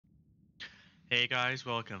Hey guys,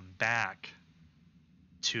 welcome back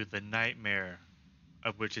to the nightmare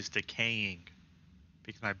of which is decaying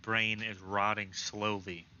because my brain is rotting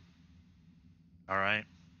slowly. Alright,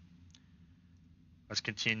 let's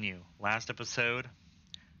continue. Last episode,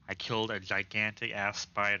 I killed a gigantic ass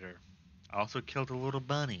spider. I also killed a little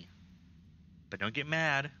bunny. But don't get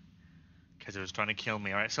mad, because it was trying to kill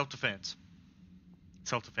me. Alright, self-defense.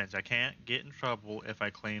 Self-defense. I can't get in trouble if I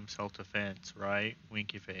claim self-defense, right?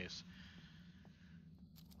 Winky face.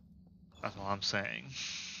 That's all I'm saying.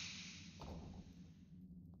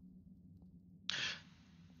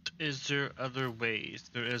 Is there other ways?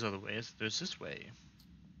 There is other ways. There's this way.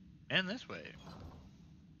 And this way.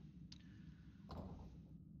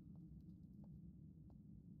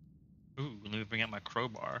 Ooh, let me bring out my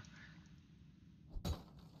crowbar.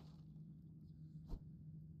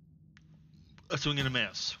 A swing and a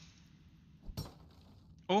miss.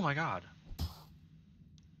 Oh my god.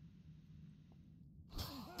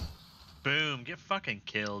 Boom. Get fucking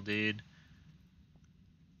killed, dude.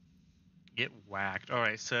 Get whacked.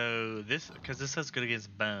 Alright, so this, because this says good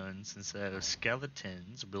against bones, and so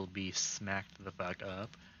skeletons will be smacked the fuck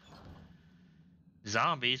up.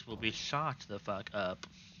 Zombies will be shot the fuck up.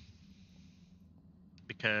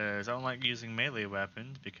 Because I don't like using melee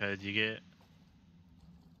weapons, because you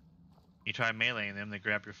try meleeing them, they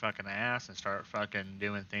grab your fucking ass and start fucking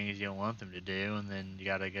doing things you don't want them to do, and then you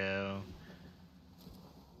gotta go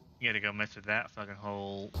mess with that fucking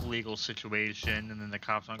whole legal situation, and then the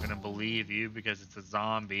cops aren't gonna believe you because it's a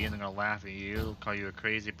zombie, and they're gonna laugh at you, call you a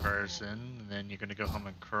crazy person, and then you're gonna go home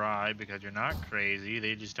and cry because you're not crazy,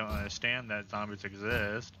 they just don't understand that zombies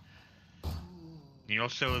exist. And you'll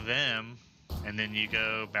show them, and then you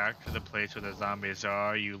go back to the place where the zombies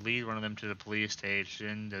are, you lead one of them to the police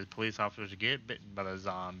station, the police officers get bitten by the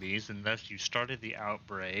zombies, and thus you started the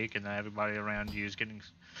outbreak, and now everybody around you is getting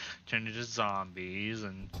turned into zombies,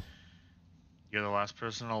 and you're the last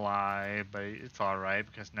person alive, but it's alright,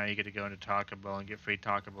 because now you get to go into Taco Bell and get free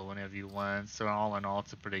Taco Bell whenever you want, so all in all,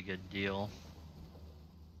 it's a pretty good deal.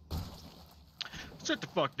 Sit the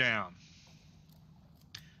fuck down.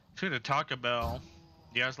 To the Taco Bell.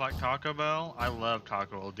 You guys like Taco Bell? I love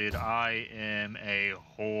Taco Bell, dude. I am a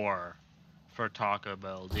whore for Taco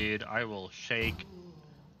Bell, dude. I'll shake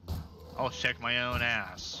my own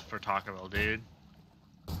ass for Taco Bell, dude.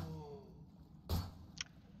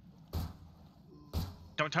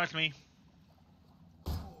 Don't touch me.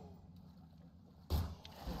 But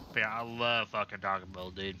yeah, I love fucking Taco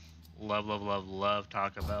Bell, dude. Love, love, love, love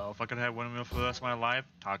Taco Bell. If I could have one meal for the rest of my life,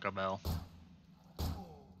 Taco Bell.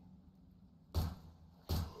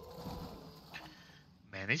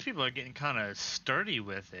 Man, these people are getting kind of sturdy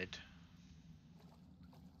with it.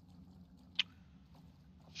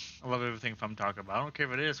 I love everything from Taco Bell. I don't care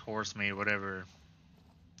if it is horse meat, whatever.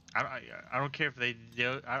 I don't care if they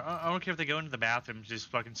do. I don't care if they go into the bathroom and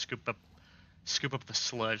just fucking scoop up the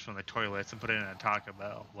sludge from the toilets and put it in a Taco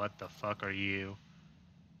Bell. What the fuck are you?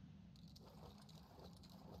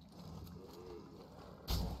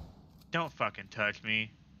 Don't fucking touch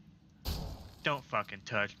me. Don't fucking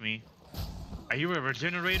touch me. Are you a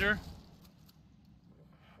regenerator?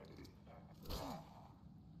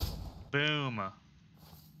 Boom.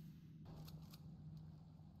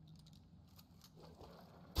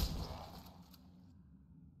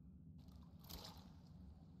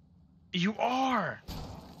 You are!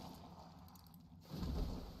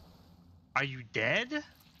 Are you dead?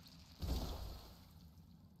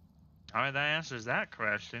 Alright, that answers that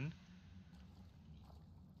question.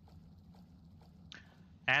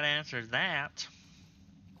 That answers that.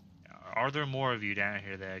 Are there more of you down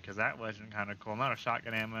here there? Because that wasn't kind of cool. I'm out of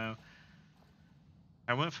shotgun ammo.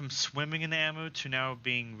 I went from swimming in ammo to now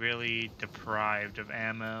being really deprived of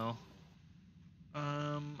ammo.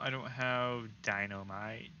 I don't have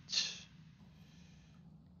dynamite.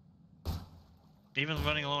 Even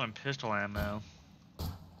running low on pistol ammo.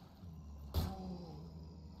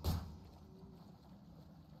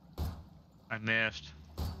 I missed.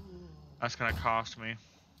 That's gonna cost me.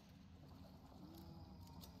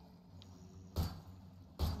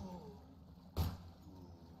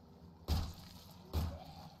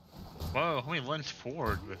 Whoa, let me lunge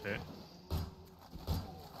forward with it.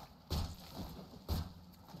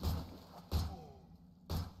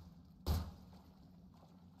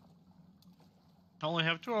 I only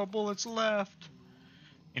have 12 bullets left.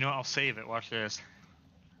 You know what? I'll save it. Watch this.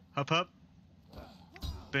 Up, up.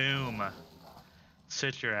 Boom.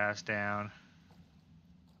 Sit your ass down.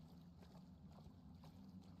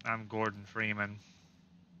 I'm Gordon Freeman.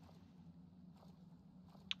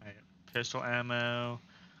 Right, pistol ammo.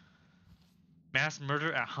 Mass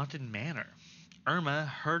murder at Haunted Manor. Irma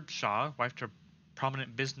Herdshaw, wife to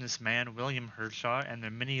prominent businessman William Herdshaw, and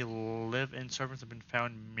their many live-in servants have been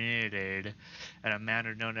found murdered in a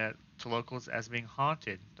manner known to locals as being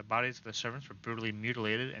haunted. The bodies of the servants were brutally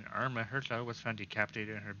mutilated, and Irma Herdshaw was found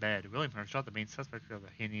decapitated in her bed. William Herdshaw, the main suspect of the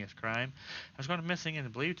heinous crime, has gone missing and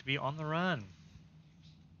is believed to be on the run.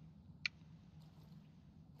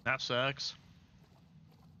 That sucks.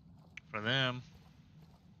 For them.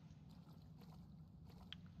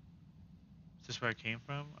 Is this where I came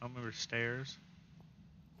from? I remember stairs.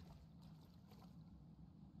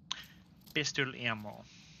 Pistol ammo.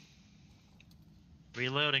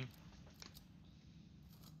 Reloading.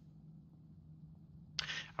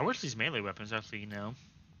 I wish these melee weapons actually,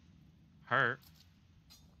 hurt.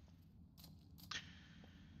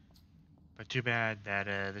 But too bad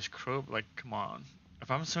that this like, come on. If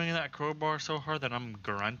I'm swinging that crowbar so hard that I'm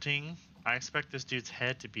grunting, I expect this dude's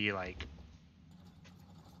head to be, like,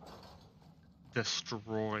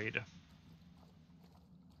 destroyed.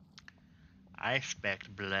 I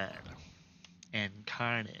expect blood and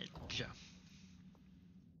carnage.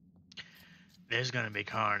 There's gonna be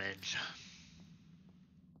carnage.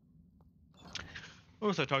 What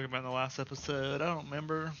was I talking about in the last episode? I don't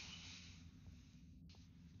remember.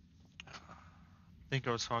 I think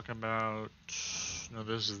I was talking about... No,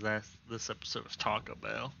 this episode was Taco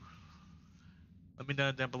Bell. Let me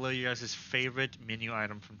know down below you guys' favorite menu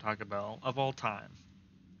item from Taco Bell of all time.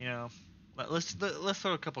 You know, let's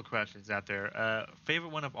throw a couple questions out there.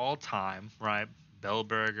 Favorite one of all time, right? Bell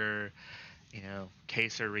Burger,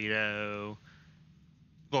 Quesarito,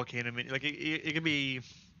 Volcano Mini. Like it could be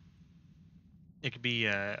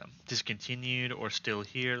discontinued or still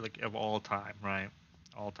here, like of all time, right?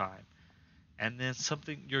 All time. And then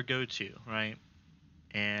something your go-to, right?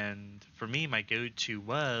 And for me, my go-to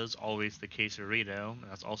was always the Quesarito.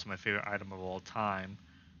 That's also my favorite item of all time.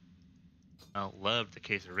 I love the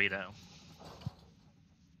Quesarito.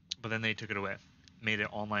 But then they took it away. Made it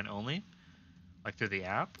online only, like through the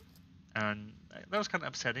app. And that was kind of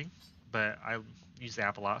upsetting, but I use the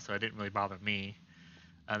app a lot, so it didn't really bother me.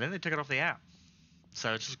 Then they took it off the app.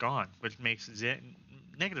 So it's just gone, which makes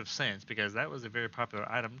negative sense because that was a very popular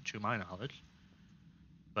item to my knowledge.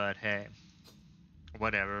 But hey,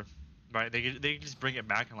 whatever. Right? They just bring it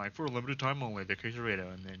back and like for a limited time only, the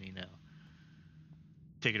Quesarito, and then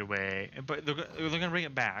take it away. But they're gonna bring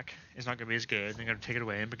it back. It's not gonna be as good. They're gonna take it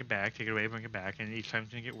away and bring it back, take it away, bring it back, and each time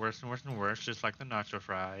it's gonna get worse and worse and worse, just like the nacho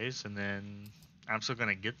fries. And then I'm still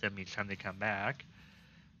gonna get them each time they come back.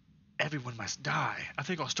 Everyone must die. I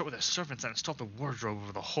think I'll start with the servants and install the wardrobe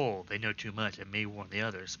over the whole. They know too much and may warn the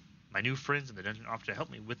others. My new friends in the dungeon offered to help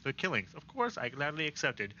me with the killings. Of course, I gladly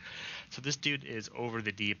accepted. So this dude is over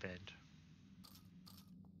the deep end.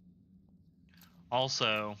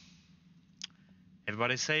 Also,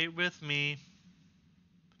 everybody say it with me.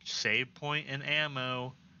 Save point and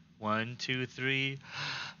ammo. 1, 2, 3.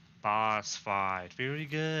 Boss fight. Very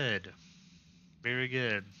good. Very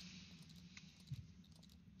good.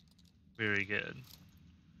 Very good.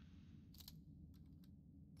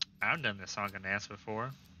 I've done this song and dance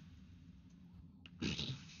before.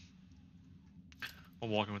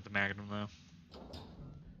 We'll walk in with the Magnum though.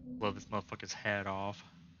 Blow this motherfucker's head off.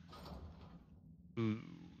 Ooh,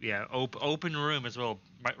 yeah. Open room as well.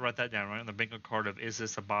 Write that down right on the bingo card of is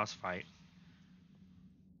this a boss fight?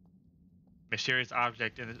 Mysterious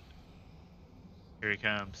object in the... Here he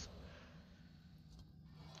comes.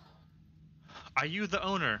 Are you the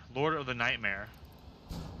owner, Lord of the Nightmare?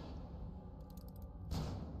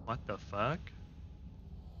 What the fuck?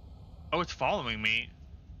 Oh, it's following me.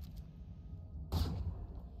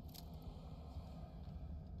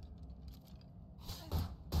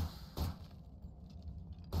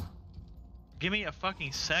 Give me a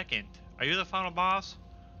fucking second. Are you the final boss?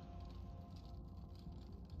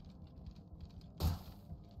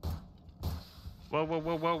 Whoa, whoa,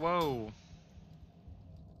 whoa, whoa, whoa.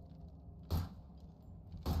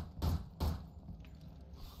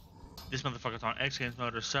 This motherfucker's on X Games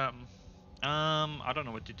mode or something. I don't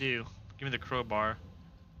know what to do. Give me the crowbar.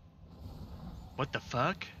 What the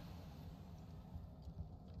fuck?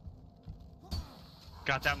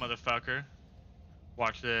 Got that motherfucker.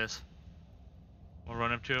 Watch this. We'll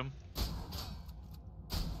run up to him.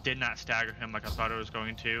 Did not stagger him like I thought it was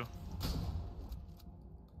going to.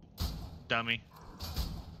 Dummy.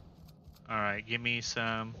 Alright, give me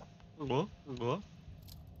some...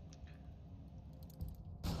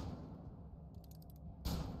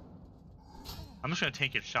 I'm just gonna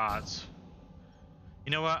take your shots.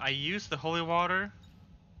 You know what? I used the holy water.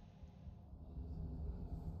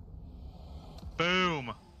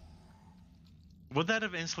 Boom! Would that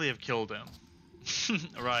have instantly have killed him?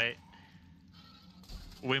 Right.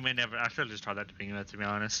 We may never. I should have just tried that to begin with, to be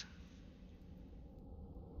honest.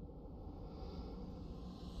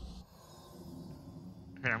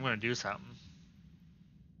 Here, I'm gonna do something.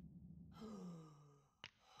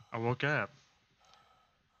 I woke up.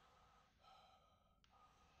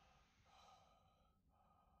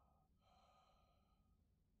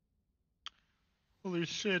 Holy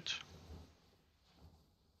shit.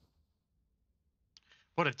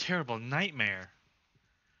 What a terrible nightmare.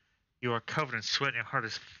 You are covered in sweat and your heart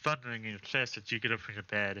is thundering in your chest as you get up from your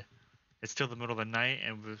bed. It's still the middle of the night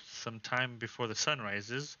and with some time before the sun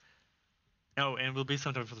rises. Oh, and will be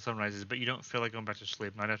sometime before the sun rises, but you don't feel like going back to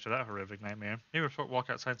sleep. Not after that horrific nightmare. Maybe a short walk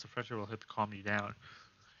outside some fresh air will help to calm you down.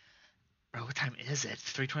 Bro, what time is it?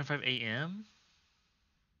 3:25 a.m.?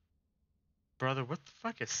 Brother, what the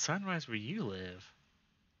fuck is sunrise where you live?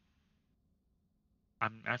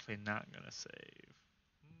 I'm actually not gonna save.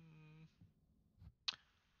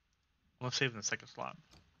 I'm gonna save in the second slot.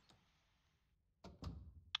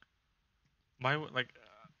 Why would, like,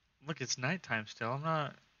 look, it's nighttime still.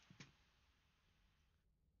 No,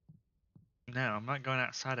 I'm not going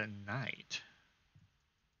outside at night.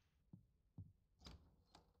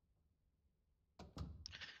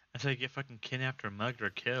 Until you get fucking kidnapped or mugged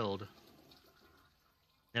or killed.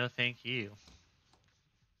 No, thank you.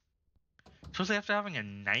 Especially after having a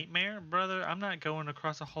nightmare, brother. I'm not going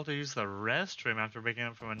across the hall to use the restroom after waking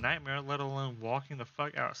up from a nightmare, let alone walking the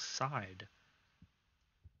fuck outside.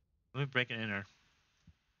 Let me break and enter.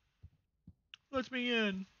 Let me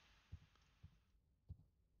in.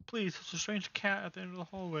 Please, it's a strange cat at the end of the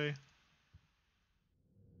hallway.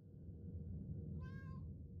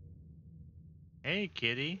 Hey,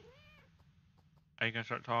 kitty. Are you gonna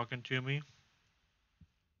start talking to me?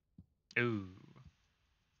 Ooh.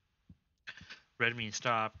 Red means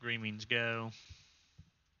stop, green means go.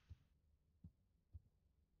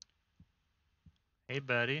 Hey,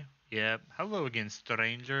 buddy. Yep. Hello again,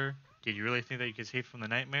 stranger. Did you really think that you could escape from the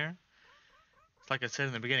nightmare? It's like I said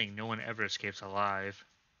in the beginning, no one ever escapes alive.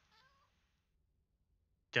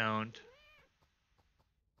 Don't.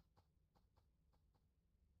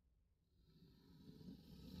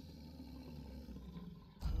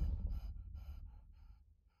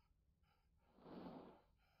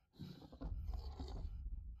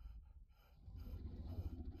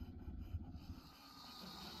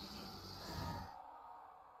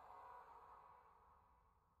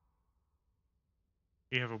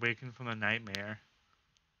 You have awakened from the nightmare.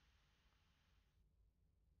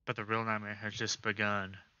 But the real nightmare has just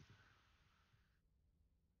begun.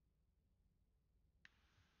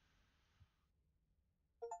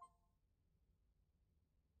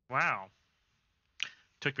 Wow.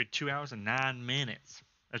 Took me 2 hours and 9 minutes.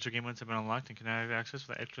 Extra game modes have been unlocked and can now have access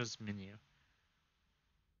for the extras menu.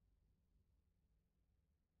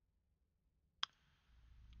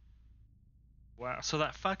 Wow. So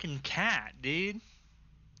that fucking cat, dude.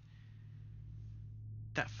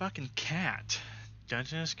 That fucking cat.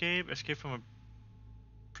 Dungeon escape? Escape from a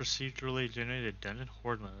procedurally generated dungeon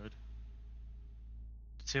horde mode.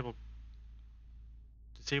 Disable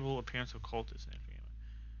appearance of cultists.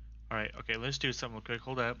 Alright, okay, let's do something real quick.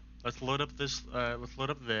 Hold up. Let's load up this I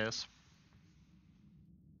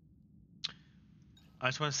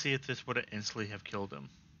just want to see if this would have instantly have killed him.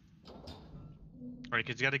 Alright,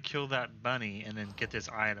 because you gotta kill that bunny and then get this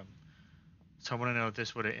item. So I want to know if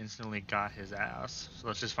this would have instantly got his ass. So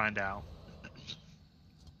let's just find out.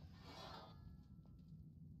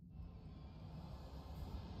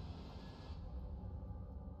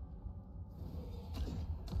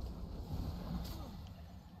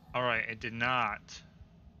 Alright, it did not.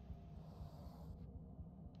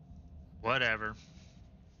 Whatever.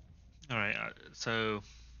 Alright, so...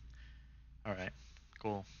 Alright,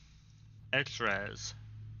 cool. Extras.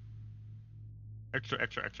 Extra.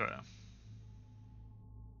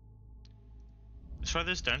 Let's try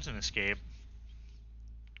this dungeon escape.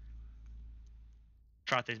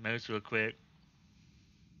 Try out these modes real quick.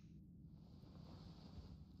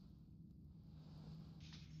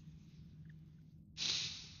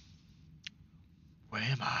 Where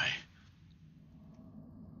am I?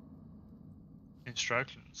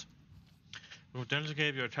 Instructions. With Dungeon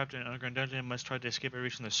Cave, you are trapped in an underground dungeon and must try to escape by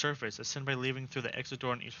reaching the surface. Ascend by leaving through the exit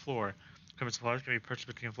door on each floor. Equipment supplies can be purchased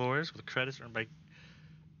between floors with credits earned by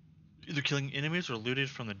either killing enemies or looted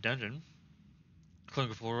from the dungeon. Clearing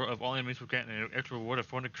the floor of all enemies will grant an extra reward of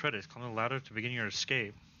 400 credits. Climb the ladder to begin your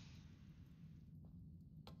escape.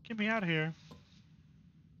 Get me out of here.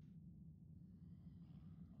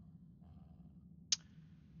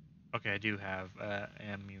 Okay, I do have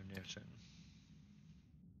ammunition.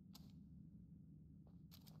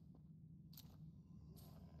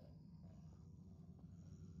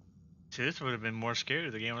 See, this would have been more scary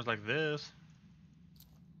if the game was like this.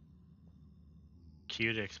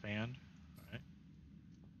 Q to expand. Alright.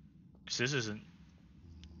 Because this isn't...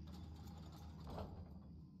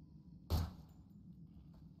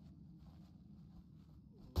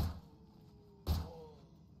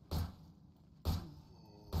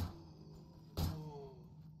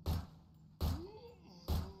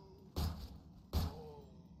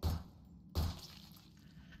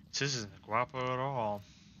 This isn't guapo at all.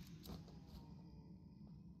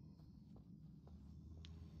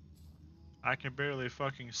 I can barely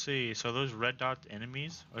fucking see. So those red dot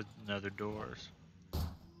enemies? Or no, they're doors.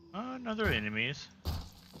 Oh, no, they're enemies.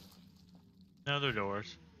 No, they're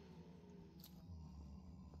doors.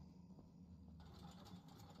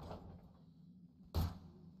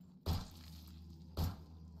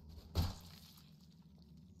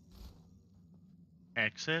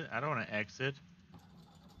 Exit? I don't want to exit.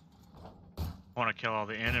 I want to kill all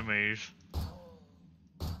the enemies.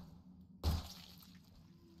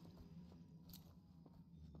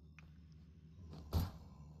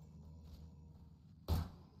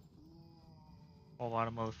 A lot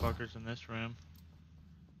of motherfuckers in this room.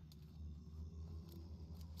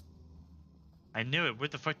 I knew it. Where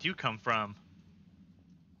the fuck do you come from?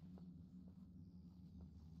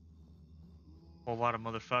 A lot of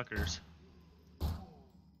motherfuckers.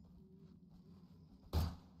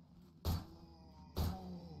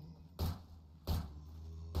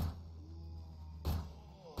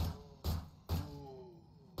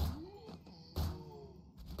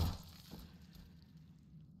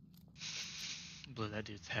 Blew that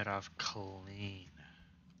dude's head off clean.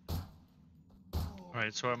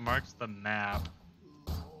 Alright, so it marks the map.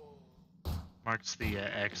 Marks the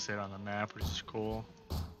exit on the map, which is cool.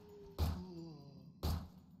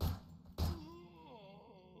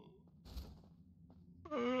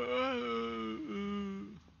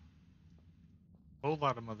 Whole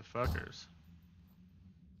lot of motherfuckers.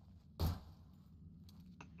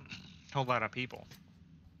 Whole lot of people.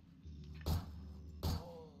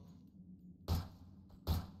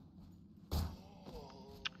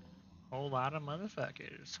 Whole lot of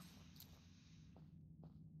motherfuckers.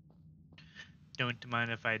 Don't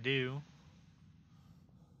mind if I do.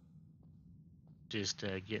 Just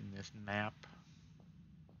getting this map.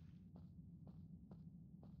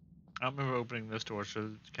 I don't remember opening this door, so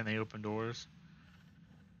can they open doors?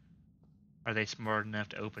 Are they smart enough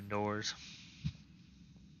to open doors?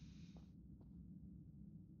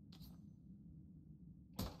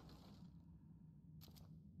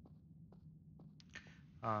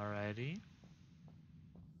 Alrighty.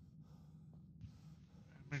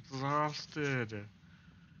 I'm exhausted.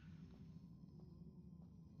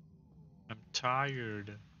 I'm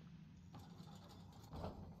tired.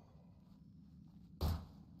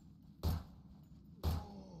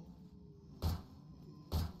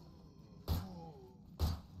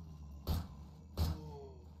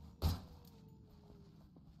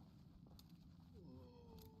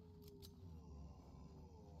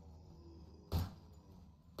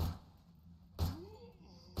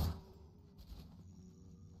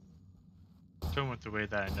 Going with the way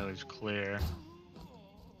that I know is clear.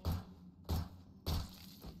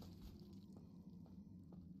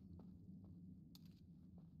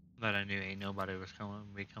 That I knew ain't nobody was coming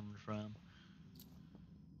from.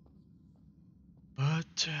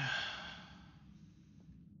 But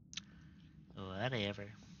whatever.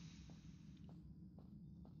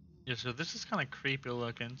 Yeah, so this is kind of creepy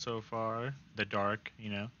looking so far. The dark,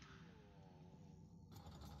 you know.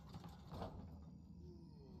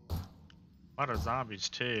 A lot of zombies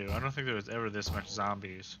too. I don't think there was ever this much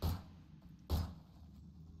zombies.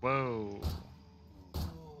 Whoa.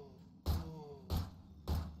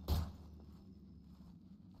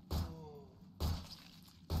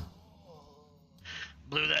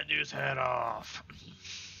 Blew that dude's head off.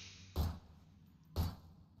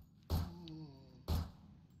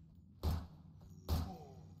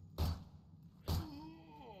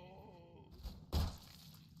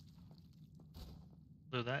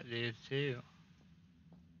 Blew that dude too.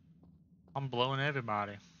 I'm blowing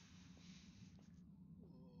everybody.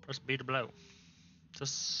 Press B to blow. Is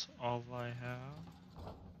this all I have?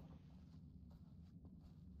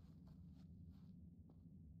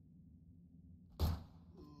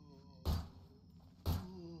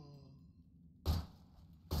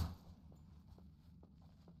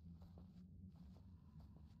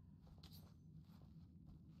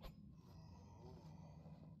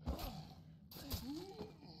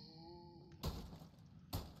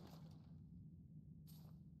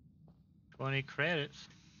 20 credits.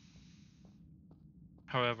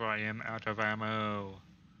 However, I am out of ammo.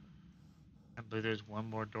 I'm believe there's one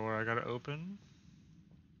more door I gotta open.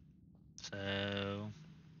 So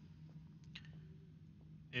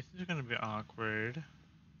this is gonna be awkward.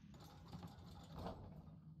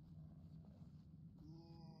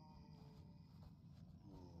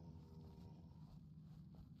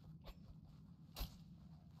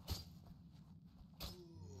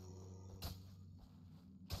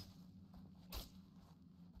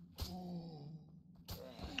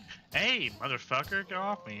 Hey, motherfucker, get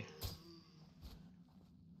off me.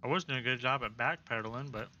 I was doing a good job at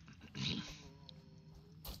backpedaling, but I'm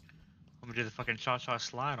gonna do the fucking cha-cha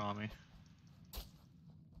slide on me.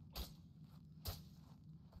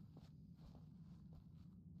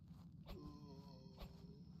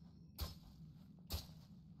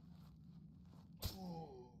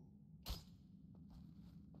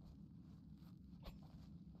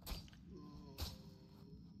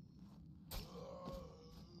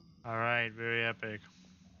 Alright, very epic.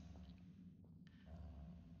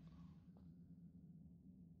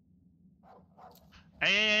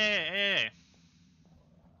 Hey!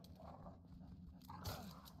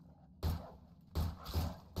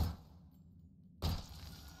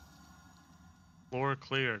 Floor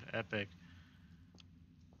cleared, epic.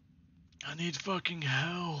 I need fucking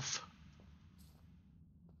health.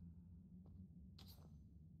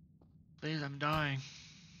 Please, I'm dying.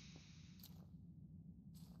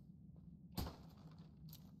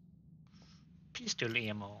 Pistol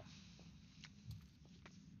ammo.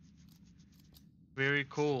 Very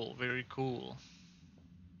cool, very cool.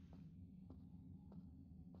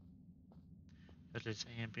 That is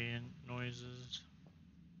ambient noises.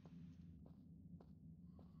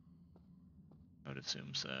 I would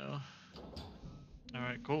assume so.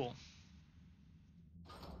 Alright, cool.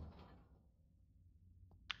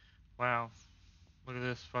 Wow. Look at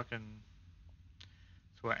this fucking...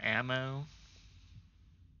 So what, ammo?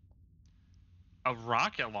 A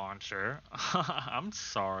rocket launcher? I'm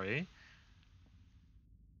sorry.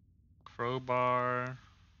 Crowbar.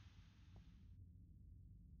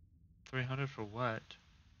 300 for what?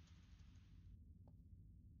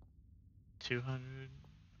 200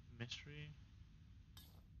 mystery?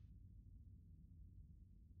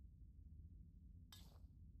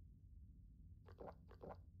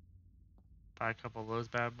 Buy a couple of those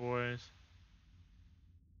bad boys.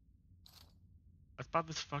 Let's buy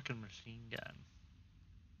this fucking machine gun.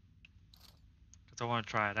 Because I want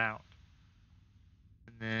to try it out.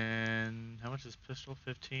 And then, how much is pistol?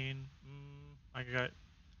 15? I can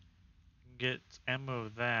get ammo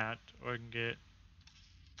of that, or I can get,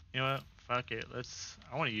 you know what, fuck it,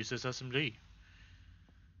 I want to use this SMG.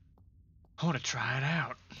 I want to try it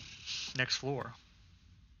out. Next floor.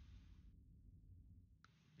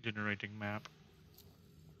 Generating map.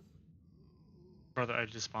 Brother, I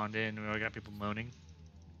just spawned in, and we got people moaning.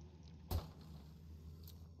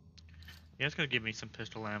 Yeah, it's gonna give me some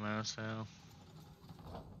pistol ammo, so.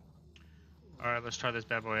 Alright, let's try this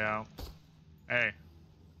bad boy out. Hey.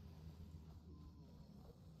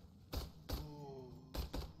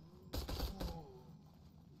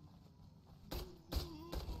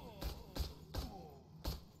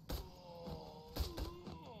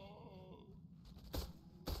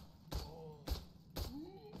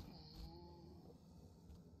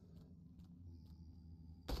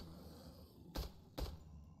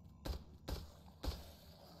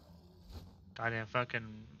 Goddamn fucking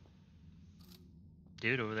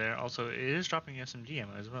dude over there. Also, it is dropping SMG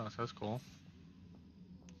ammo as well, so that's cool.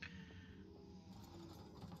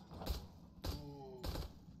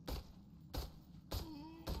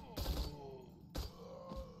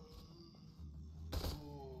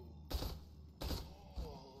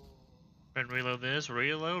 And reload this,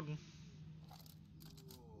 reloading.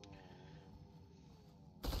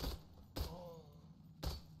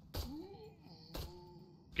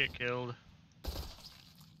 Get killed.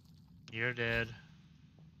 You're dead.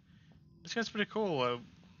 This guy's pretty cool.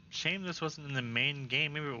 Shame this wasn't in the main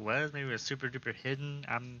game. Maybe it was. Maybe it was super duper hidden.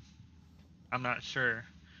 I'm not sure.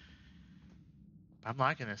 I'm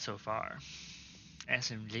liking it so far.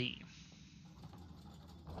 SMG.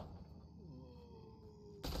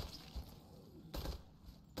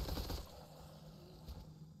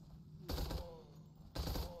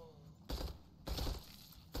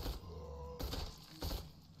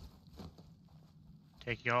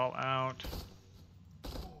 Take y'all out.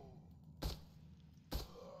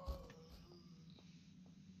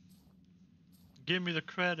 Give me the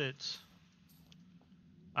credits.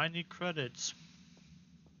 I need credits.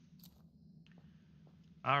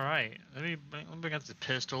 Alright, let me bring out the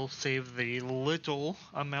pistol, save the little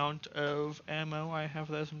amount of ammo I have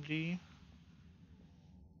with SMG.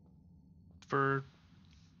 For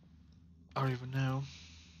I don't even know.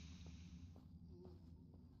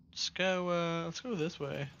 Let's go this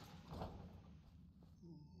way.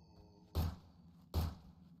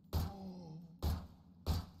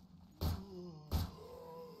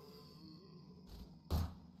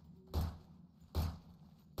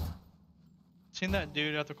 Seen that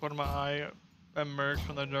dude out the corner of my eye emerge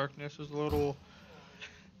from the darkness. Was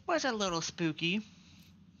a little spooky.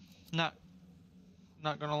 Not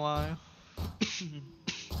gonna lie.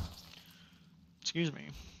 Excuse me.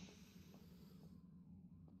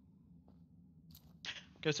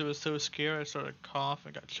 Guess it was so scary I started to cough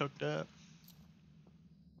and got choked up.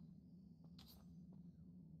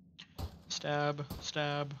 Stab,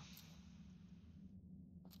 stab.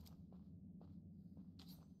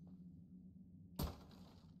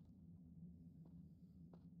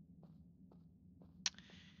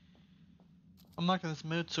 I'm liking this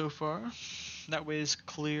mood so far. That way is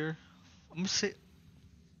clear. Let's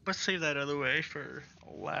save that other way for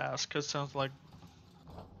last, cause sounds like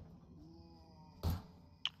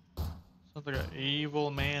an evil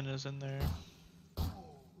man is in there.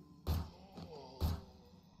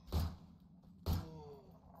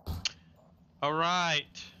 All right.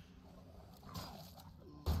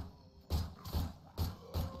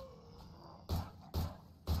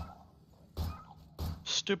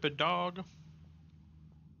 Stupid dog.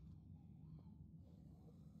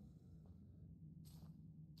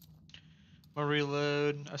 I'm gonna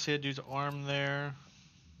reload. I see a dude's arm there.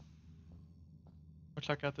 I'll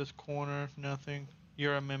check out this corner. Nothing.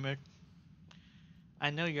 You're a mimic. I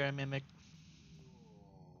know you're a mimic.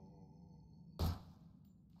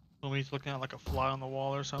 When he's looking at like a fly on the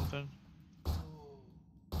wall or something.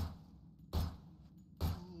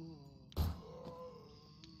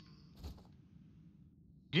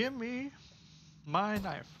 Give me my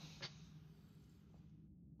knife.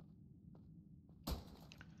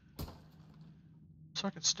 So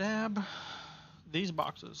I can stab these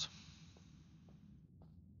boxes.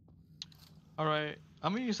 Alright,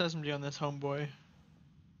 I'm gonna use SMG on this homeboy.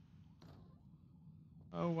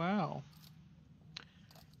 Oh wow.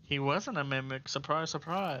 He wasn't a mimic. Surprise,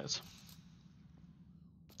 surprise.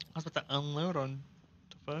 I was about to unload on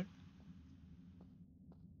the fuck.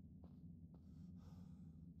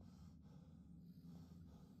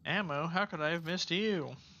 Ammo? How could I have missed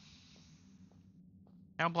you?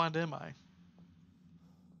 How blind am I?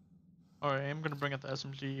 Alright, I'm gonna bring out the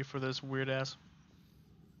SMG for this weird ass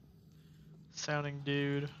sounding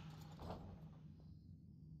dude.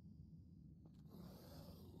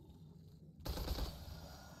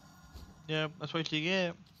 Yep, that's what you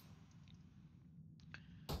get.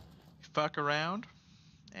 Fuck around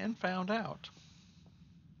and found out.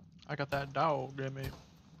 I got that dog in me.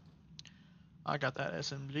 I got that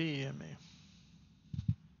SMG in me.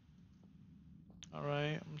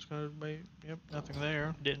 Alright, I'm just gonna wait. Yep, nothing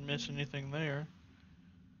there. Didn't miss anything there.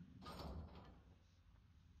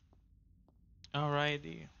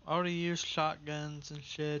 Alrighty. Already used shotguns and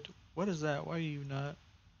shit. What is that? Why are you not?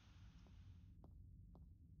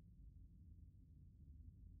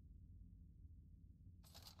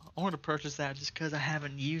 I want to purchase that just because I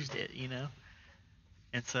haven't used it, you know?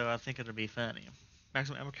 And so I think it'll be funny.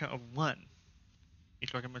 Maximum ammo count of 1.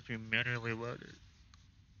 Each rocket must be manually loaded.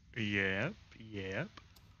 Yep, yep.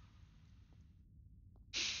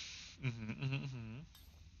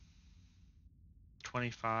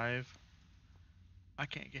 25. I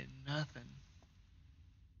can't get nothing.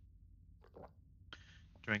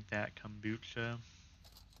 Drink that kombucha.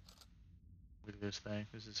 Look at this thing.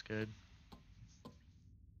 This is good.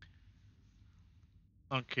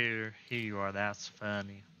 Okay, here you are. That's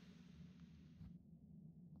funny.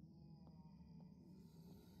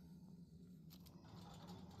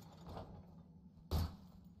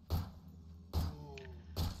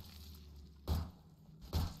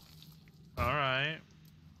 Alright.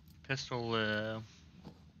 Pistol,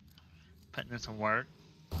 putting in some work.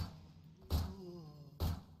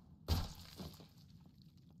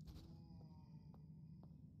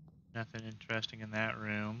 Nothing interesting in that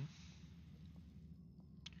room.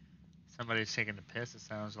 Somebody's taking a piss, it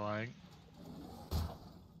sounds like.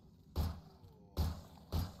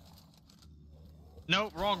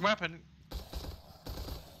 Nope, wrong weapon.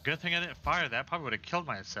 Good thing I didn't fire that. Probably would have killed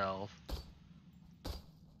myself.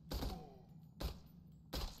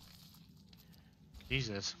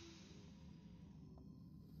 Jesus.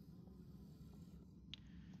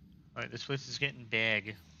 Alright, this place is getting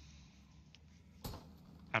big.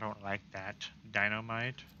 I don't like that.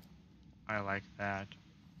 Dynamite? I like that.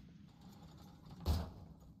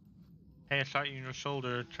 Hey, I shot you in your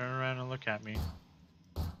shoulder. Turn around and look at me.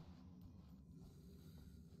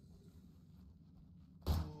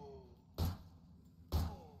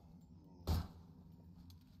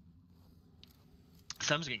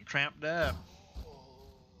 Thumb's getting cramped up.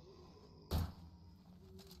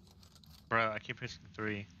 Bro, I keep hitting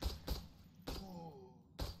 3.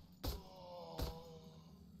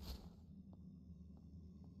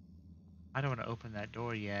 I don't want to open that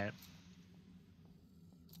door yet.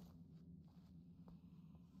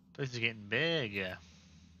 This is getting big, yeah.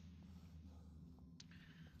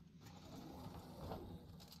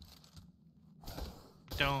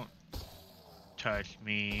 Don't touch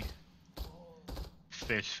me,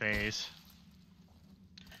 fish face.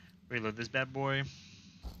 Reload this bad boy.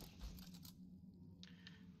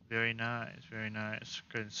 Very nice, very nice.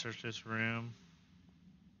 Go ahead and search this room.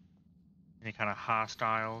 Any kind of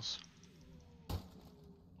hostiles?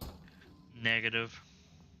 Negative.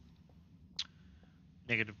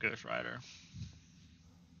 Negative Ghost Rider.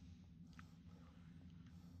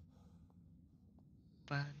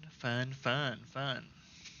 Fun, fun, fun, fun.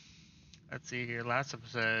 Let's see here. Last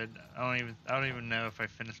episode, I don't even know if I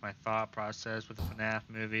finished my thought process with the FNAF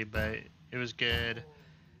movie, but it was good.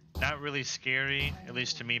 Not really scary, at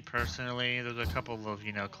least to me personally. There's a couple of,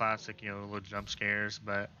 you know, classic, you know, little jump scares,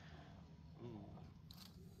 but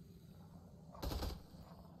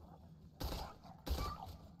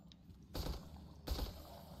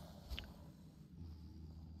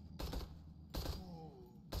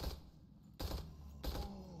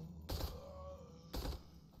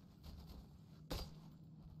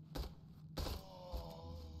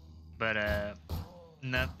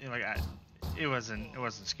not like it wasn't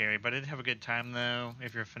scary, but I did have a good time though.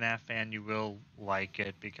 If you're a FNAF fan, you will like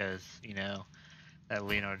it because, you know, that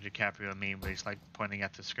Leonardo DiCaprio meme where he's like pointing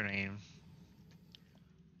at the screen.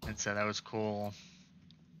 And so that was cool.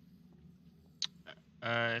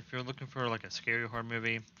 If you're looking for like a scary horror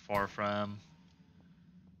movie, far from.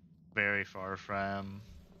 Very far from.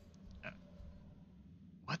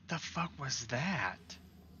 What the fuck was that?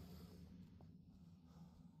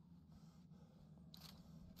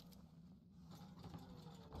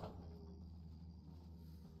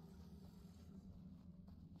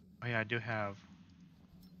 Oh yeah, I do have.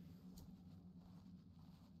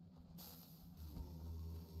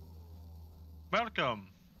 Welcome.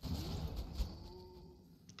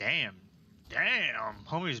 Damn. Damn.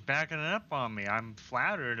 Homie's backing it up on me. I'm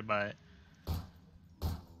flattered, but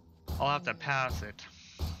I'll have to pass it.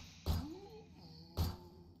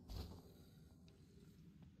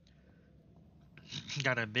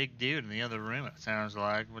 Got a big dude in the other room, it sounds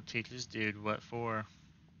like. We'll teach this dude what for.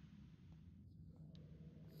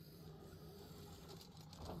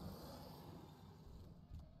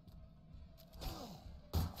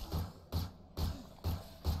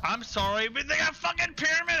 I'm sorry, but they got fucking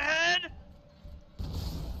Pyramid Head?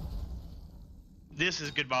 This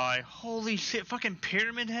is goodbye. Holy shit, fucking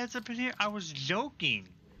Pyramid Head's up in here? I was joking.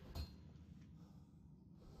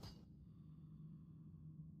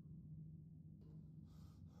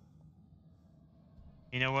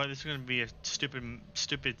 You know what? This is gonna be a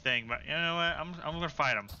stupid thing, but you know what? I'm gonna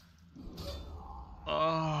fight him.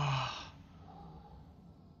 Oh.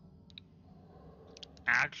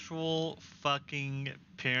 Actual fucking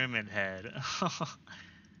Pyramid Head.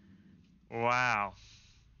 Wow.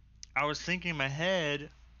 I was thinking in my head,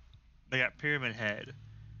 they got Pyramid Head.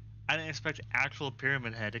 I didn't expect actual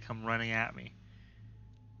Pyramid Head to come running at me.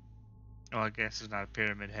 Well, I guess it's not a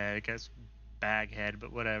Pyramid Head. I guess Bag Head,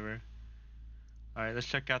 but whatever. Alright, let's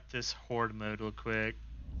check out this Horde mode real quick.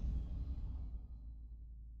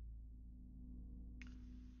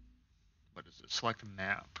 What is it? Select a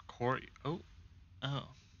map. Oh.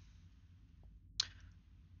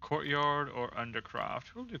 Courtyard or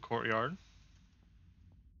Undercroft. We'll do Courtyard.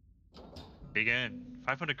 Begin.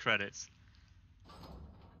 500 credits.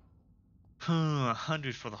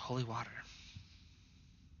 100 for the holy water.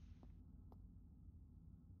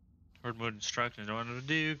 Horde mode instructions. I wanted to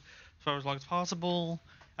do as long as possible.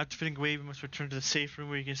 After finishing a wave, you must return to the safe room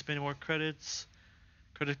where you can spend more credits.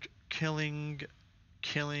 Credit killing.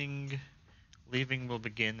 Leaving will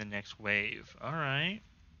begin the next wave. Alright.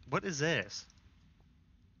 What is this?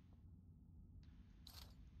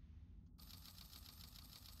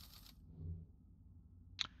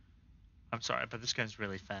 I'm sorry, but this gun's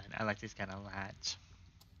really fun. I like this gun a lot.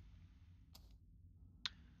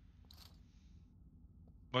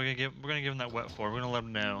 We're gonna give him that wet floor. We're gonna let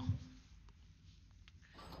him know.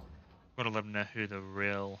 We're gonna let him know who the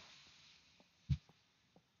real.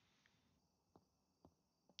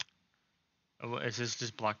 Oh, is this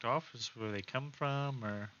just blocked off? Is this where they come from,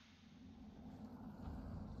 or?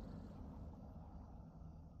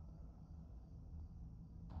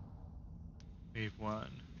 We've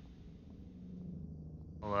won.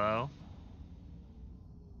 Hello?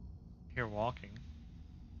 Here walking.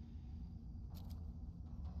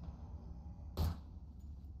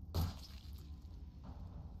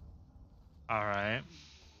 Alright.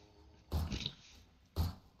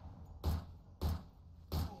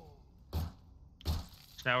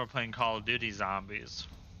 So now we're playing Call of Duty Zombies.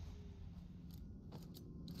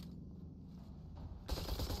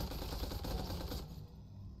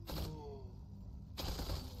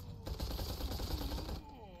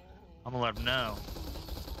 I'm gonna let them know.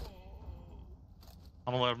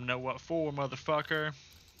 I'm gonna let them know what for, motherfucker.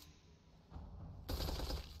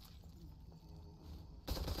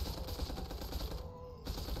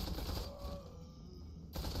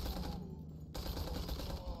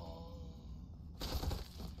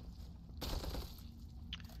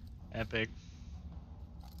 Epic.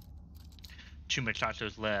 2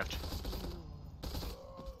 muchachos left.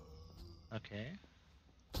 Okay.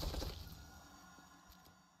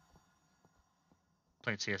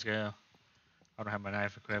 Playing CSGO. I don't have my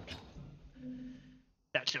knife equipped.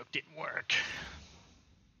 That joke didn't work.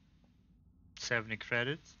 70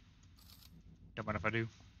 credits. Don't mind if I do.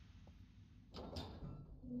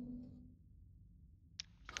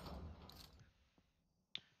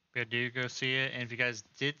 Yeah, do go see it. And if you guys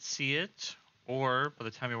did see it, or by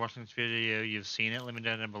the time you're watching this video, you've seen it, let me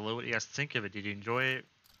know down below what you guys think of it. Did you enjoy it?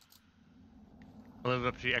 Live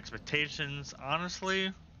up to your expectations?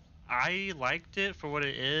 Honestly, I liked it for what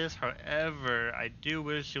it is. However, I do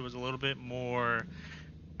wish it was a little bit more.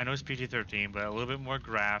 I know it's PG-13, but a little bit more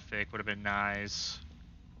graphic would have been nice.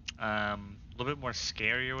 A little bit more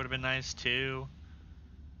scarier would have been nice too.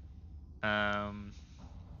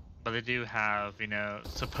 But they do have, you know,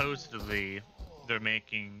 supposedly they're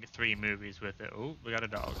making 3 movies with it. Oh, we got a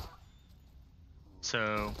dog.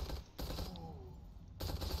 So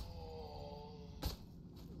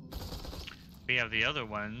we have the other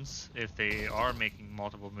ones if they are making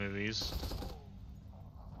multiple movies.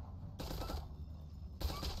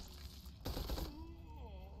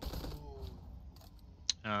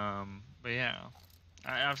 But yeah,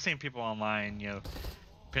 I've seen people online, you know,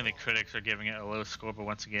 apparently critics are giving it a low score, but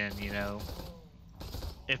once again, you know,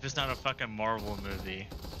 if it's not a fucking Marvel movie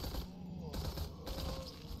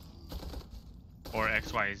or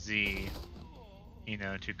XYZ, you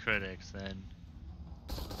know, to critics, then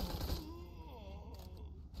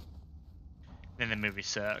the movie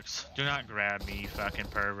sucks. Do not grab me, you fucking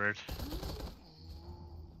pervert.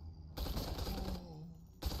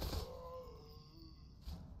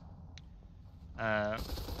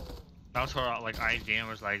 Also, like, IGN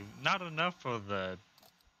was like, not enough for the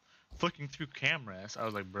flicking through cameras. I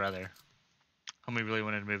was like, brother, homie really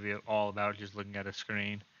wanted a movie all about just looking at a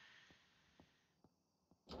screen.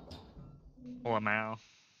 LMAO.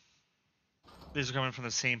 These are coming from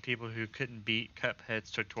the same people who couldn't beat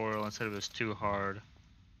Cuphead's tutorial and said it was too hard.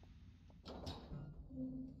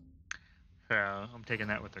 So, I'm taking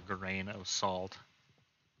that with a grain of salt.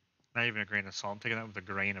 Not even a grain of salt, I'm taking that with a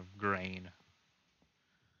grain of grain.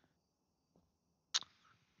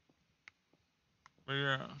 But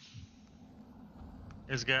yeah.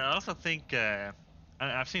 It's good. I also think,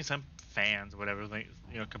 I've seen some fans, whatever, like,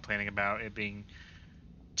 you know, complaining about it being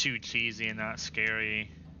too cheesy and not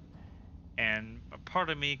scary. And a part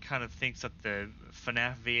of me kind of thinks that the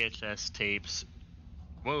FNAF VHS tapes.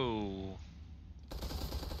 Whoa.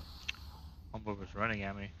 Homeboy was running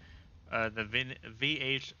at me. The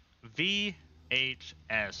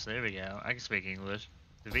VHS. There we go. I can speak English.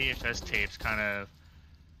 The VHS tapes kind of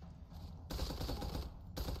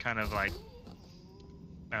like,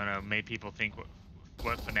 I don't know, made people think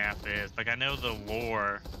what FNAF is. Like, I know the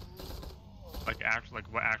lore, like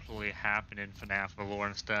what actually happened in FNAF, the lore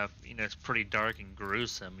and stuff. You know, it's pretty dark and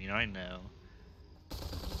gruesome. You know, I know.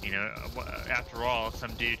 You know, after all,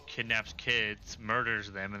 some dude kidnaps kids,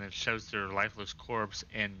 murders them, and then shows their lifeless corpse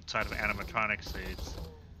inside of animatronic suits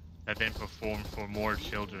that then perform for more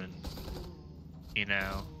children. You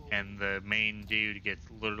know, and the main dude gets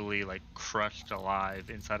literally like crushed alive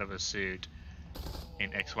inside of a suit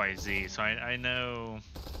in XYZ. So I know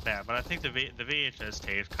that, but I think the VHS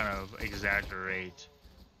tapes kind of exaggerate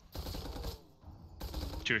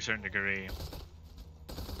to a certain degree.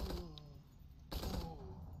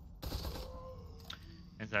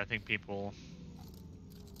 And so I think people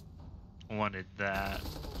wanted that.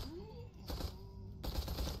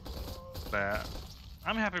 But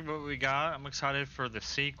I'm happy with what we got. I'm excited for the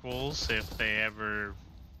sequels if they ever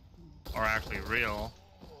are actually real.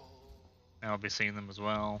 And I'll be seeing them as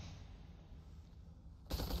well.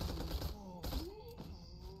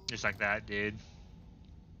 Just like that, dude.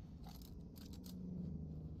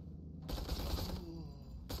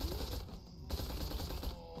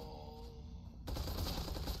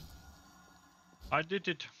 I did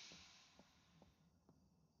it.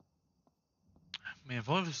 Man, if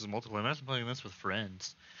only this was multiplayer. Imagine playing this with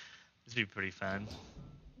friends. This would be pretty fun.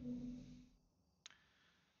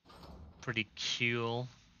 Pretty cool.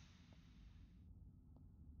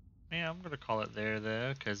 Yeah, I'm gonna call it there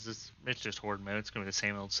though, because it's just horde mode. It's gonna be the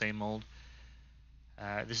same old, same old.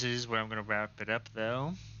 This is where I'm gonna wrap it up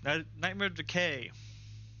though. Nightmare Decay.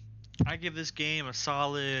 I give this game a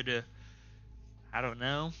solid, I don't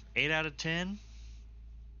know, 8 out of 10.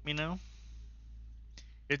 You know,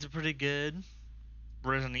 it's a pretty good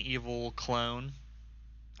Resident Evil clone.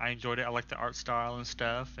 I enjoyed it. I like the art style and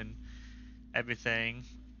stuff and everything.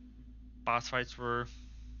 Boss fights were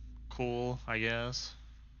cool, I guess.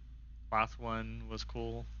 Last one was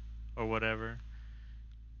cool, or whatever.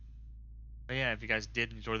 But yeah, if you guys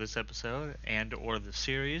did enjoy this episode and or the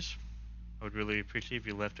series, I would really appreciate if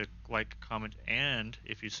you left a like, comment, and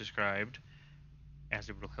if you subscribed, as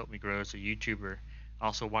it will help me grow as a YouTuber.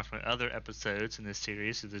 Also, watch my other episodes in this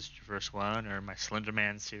series, if this is your first one, or my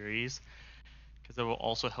Slenderman series, because it will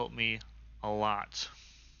also help me a lot.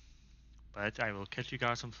 But I will catch you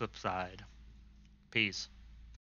guys on the flip side. Peace.